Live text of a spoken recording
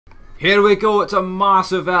Here we go, it's a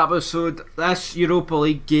massive episode. This Europa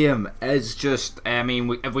League game is just,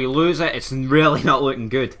 if we lose it, it's really not looking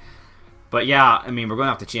good. But yeah, we're going to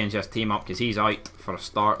have to change this team up because he's out for a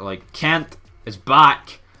start. Like, Kent is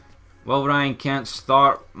back. Will Ryan Kent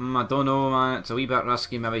start? I don't know, man. It's a wee bit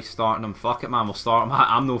risky maybe starting him. Fuck it, man, we'll start him.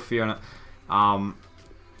 I'm no fearing it.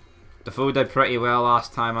 Defoe did pretty well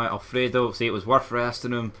last time out. Alfredo, see, it was worth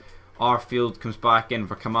resting him. Arfield comes back in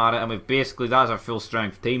for Kamara, and that's our full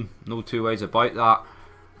strength team. No two ways about that.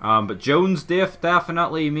 But Jones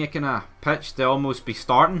definitely making a pitch to almost be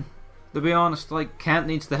starting, to be honest. Like, Kent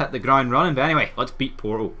needs to hit the ground running. But anyway, let's beat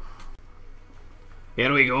Porto.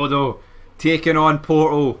 Here we go though. Taking on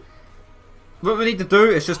Porto. What we need to do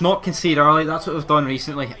is just not concede early. That's what we've done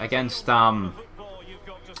recently against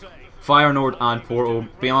Feyenoord and Porto.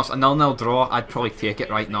 Be honest, a 0-0 draw, I'd probably take it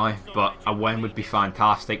right now, but a win would be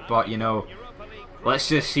fantastic. But you know, let's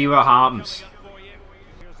just see what happens.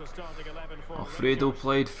 Alfredo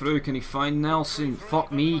played through. Can he find Nelson?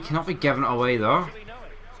 Fuck me, he cannot be giving it away there. I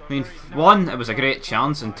mean, one, it was a great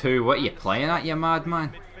chance, and two, what are you playing at, you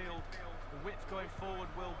madman?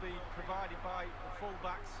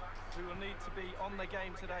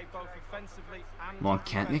 Come on,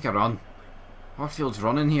 Kent, make a run. Arfield's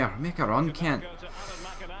running here. Make a run, Kent.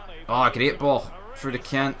 Oh, great ball. Through to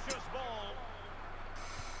Kent.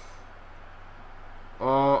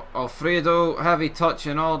 Oh, Alfredo. Heavy touch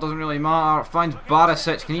and all. Doesn't really matter. Finds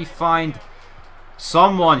Barisic. Can he find...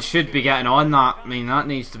 Someone should be getting on that. I mean, that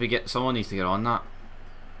needs to be someone needs to get on that.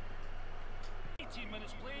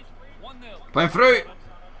 Playing through.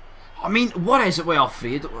 I mean, what is it with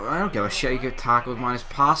Alfredo? I don't give a shit he got tackled, man. His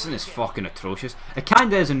passing is fucking atrocious. It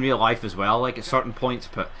kinda is in real life as well, like at certain points,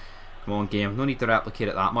 but come on, game. No need to replicate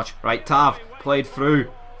it that much. Right, Tav, played through.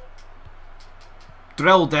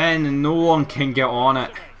 Drilled in and no one can get on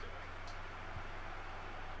it.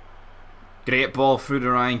 Great ball through to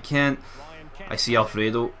Ryan Kent. I see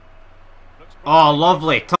Alfredo. Oh,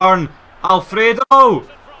 lovely. Turn. Alfredo!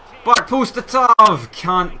 Back post to Tav.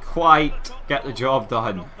 Can't quite get the job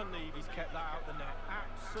done.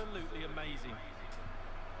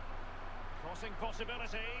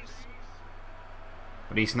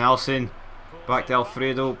 Reece Nelson, back to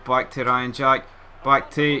Alfredo, back to Ryan Jack,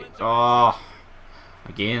 back to... Oh,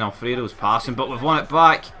 again Alfredo's passing, but we've won it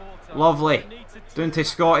back. Lovely. Down to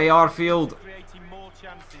Scotty Arfield.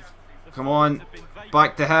 Come on,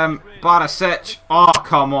 back to him. Barisic. Oh,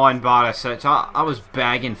 come on, Barisic. I was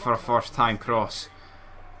begging for a first time cross.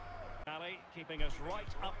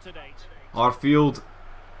 Arfield,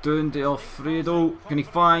 down to Alfredo. Can he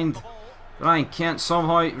find... Ryan Kent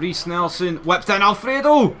somehow, Reece Nelson, whipped in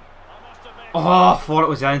Alfredo! Oh, thought it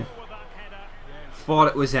was in. Thought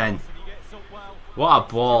it was in. What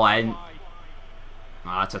a ball in.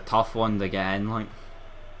 That's a tough one to get in, like.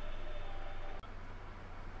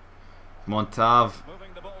 Come on, Tav.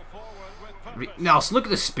 Nelson, look at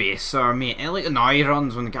the space, sir, mate. Like the now he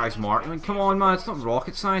runs when the guy's marked. I mean, come on, man, it's not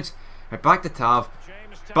rocket science. Right, back to Tav.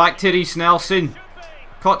 Back to Reece Nelson.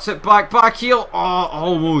 Cuts it back heel. Oh,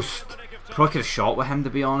 almost. Probably could have shot with him, to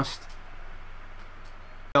be honest.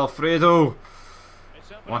 Alfredo.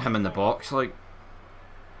 Want him in the box, like.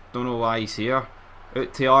 Don't know why he's here.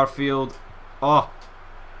 Out to Arfield. Oh.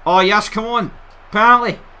 Oh, yes, come on.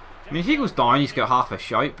 Penalty. I mean, if he goes down, he's got half a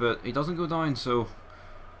shout, but he doesn't go down, so.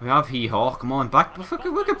 We have hee-haw. Come on, back.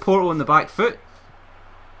 Look at Porto on the back foot.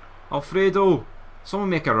 Alfredo.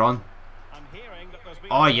 Someone make a run.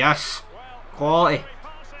 Oh, yes. Quality.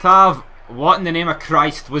 Tav. What in the name of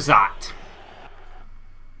Christ was that?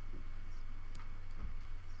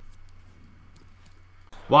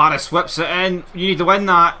 Waris whips it in. You need to win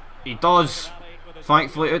that. He does.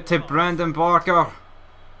 Thankfully, out to Brendan Barker.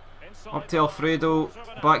 Up to Alfredo.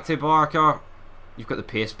 Back to Barker. You've got the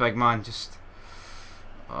pace, big man. Just...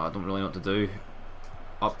 I don't really know what to do.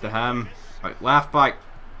 Up to him. Right, left back.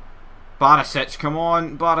 Barisic, come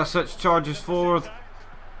on. Barisic charges forward.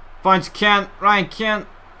 Finds Kent. Ryan Kent.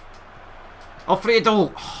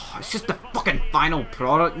 Alfredo. Oh, it's just the fucking final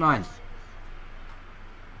product, man.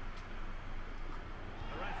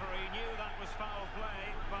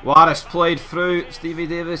 Waris played through. Stevie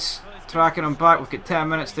Davis tracking him back. We've got 10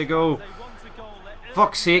 minutes to go.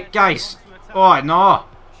 Fuck's sake, guys. Oh, no.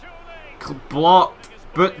 Blocked.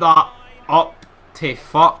 Boot that up to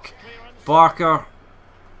fuck. Barker.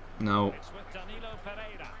 No.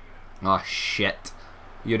 Oh, shit.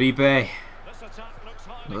 Uribe.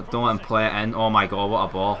 Don't let him play it in. Oh my god, what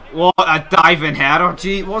a ball. What a diving header.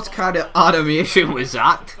 Gee, what kind of animation was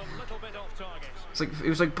that? It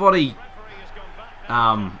was like bloody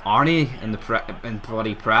Arnie in the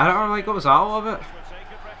bloody Predator. Like, what was that all of it?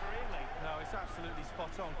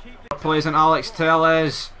 Plays in Alex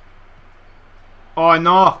Telles. Oh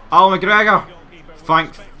no, Al McGregor.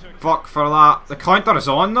 Thank fuck for that. The counter is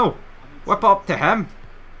on though. Whip up to him.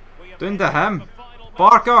 Down to him.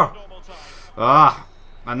 Barker. Ah,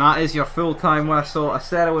 and that is your full-time whistle. I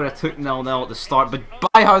said I would have took 0-0 at the start, but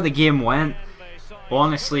by how the game went,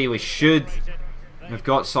 honestly, we should have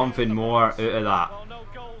got something more out of that.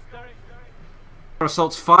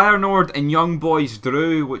 Results: Feyenoord and Young Boys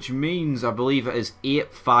drew, which means I believe it is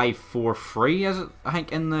 8-5-4-3, is it? I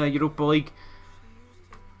think in the Europa League.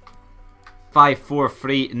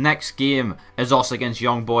 5-4-3. Next game is us against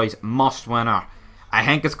Young Boys, must winner. I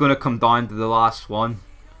think it's going to come down to the last one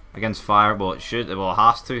against Fire. Well, it should. Well, it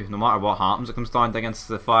has to. No matter what happens, it comes down to against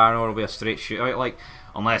the Feyenoord. It'll be a straight shootout, like,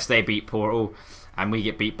 unless they beat Porto and we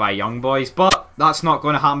get beat by Young Boys. But that's not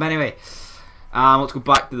going to happen anyway. Let's go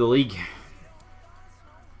back to the league.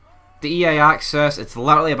 The EA access, it's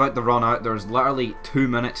literally about to run out. There's literally 2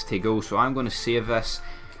 minutes to go, so I'm going to save this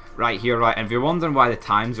right here, right. And if you're wondering why the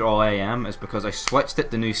times are all AM, it's because I switched it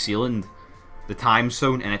to New Zealand, the time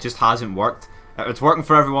zone, and it just hasn't worked. It's working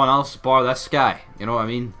for everyone else bar this guy, you know what I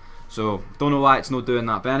mean? So don't know why it's not doing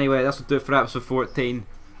that, but anyway, this will do it for episode 14.